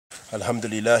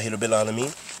Alhamdulillahi Rabbil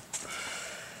Alameen.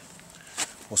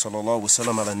 Wa sallallahu wa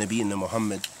sallam ala nabiyyina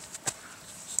Muhammad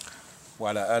wa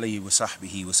ala alihi wa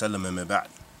sahbihi wa sallam amma ba'd.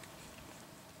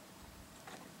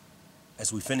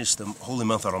 As we finish the holy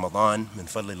month of Ramadan, min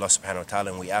fadli Allah subhanahu wa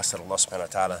ta'ala, and we ask that Allah subhanahu wa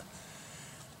ta'ala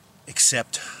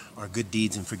accept our good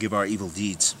deeds and forgive our evil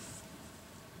deeds.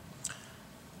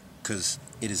 Because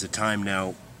it is a time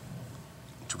now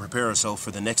to prepare ourselves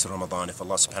for the next Ramadan, if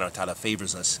Allah subhanahu wa ta'ala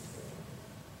favors us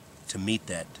to meet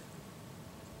that,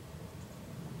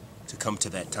 to come to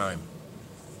that time.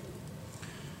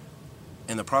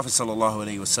 And the Prophet sallallahu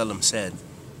alaihi wasallam said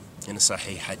in a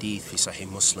Sahih Hadeeth fi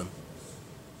Sahih Muslim,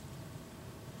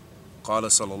 قال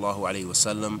صلى الله عليه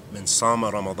وسلم من صام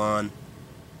رمضان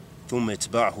ثم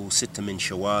اتبعه ست من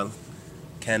شوال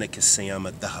كان كالصيام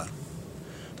الدهر.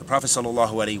 The Prophet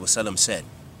sallallahu alaihi wasallam said,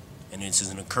 and this is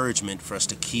an encouragement for us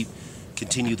to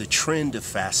continue the trend of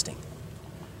fasting,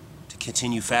 to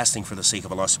continue fasting for the sake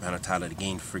of Allah subhanahu wa ta'ala, to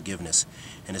gain forgiveness,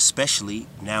 and especially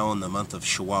now in the month of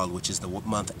Shawwal, which is the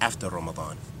month after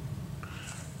Ramadan.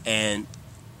 And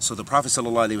so the Prophet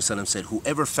sallallahu alaihi wasallam said,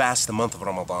 whoever fasts the month of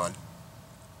Ramadan,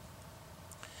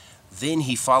 then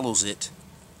he follows it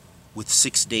with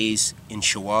 6 days in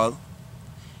Shawwal,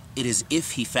 it is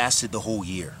if he fasted the whole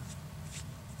year.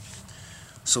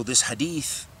 So this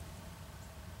hadith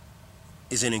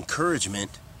is an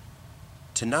encouragement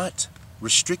to not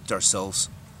restrict ourselves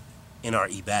in our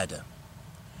ibadah,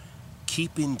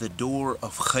 keeping the door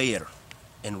of khair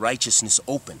and righteousness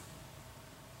open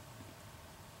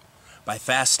by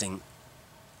fasting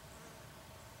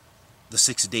the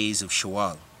 6 days of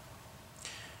Shawwal.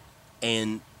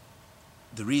 And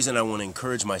the reason I want to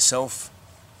encourage myself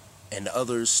and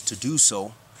others to do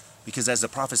so, because as the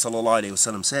Prophet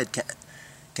ﷺ said,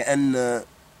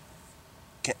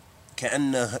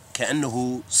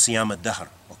 كأنه صيام الدهر,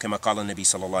 or كما قال النبي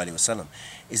صلى الله عليه وسلم,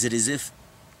 is it as if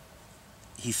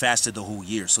he fasted the whole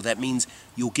year. So that means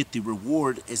you'll get the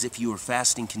reward as if you were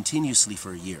fasting continuously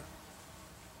for a year.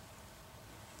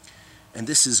 And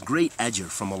this is great ajr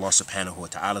from Allah subhanahu wa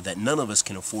ta'ala that none of us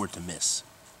can afford to miss.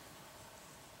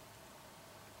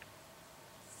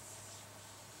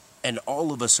 And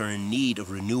all of us are in need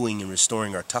of renewing and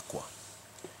restoring our taqwa.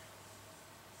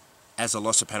 As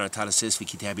Allah subhanahu wa ta'ala says في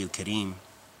كتابه الكريم,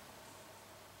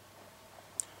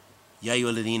 يا أيها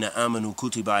الذين آمنوا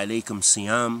كتب عليكم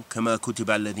الصيام كما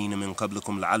كتب على الذين من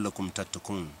قبلكم لعلكم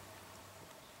تتقون.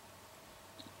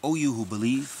 O you who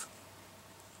believe,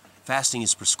 fasting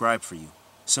is prescribed for you,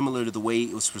 similar to the way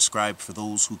it was prescribed for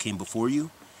those who came before you,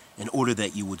 in order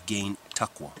that you would gain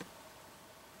taqwa.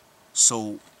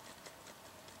 So,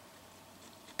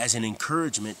 as an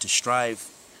encouragement to strive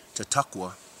to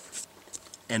taqwa,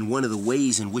 and one of the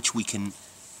ways in which we can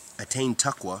attain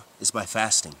taqwa is by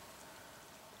fasting.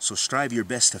 So strive your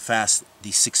best to fast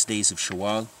these 6 days of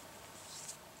Shawwal.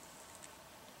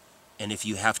 And if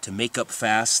you have to make up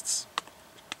fasts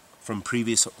from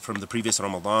the previous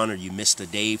Ramadan, or you missed a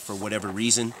day for whatever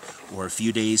reason, or a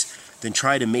few days, then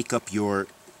try to make up your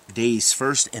days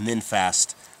first and then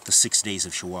fast the 6 days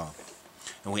of Shawwal.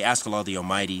 And we ask Allah the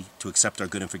Almighty to accept our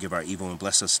good and forgive our evil, and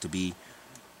bless us to be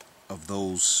of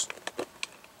those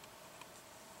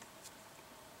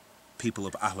people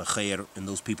of Ahl Khair, and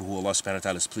those people who Allah subhanahu wa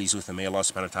ta'ala is pleased with, and may Allah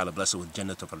subhanahu wa ta'ala bless us with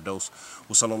Jannat al-Firdaus.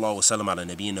 Wa sallallahu wa sallam ala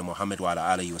nabiyyina Muhammad wa ala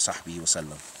alihi wa sahbihi wa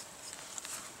sallam.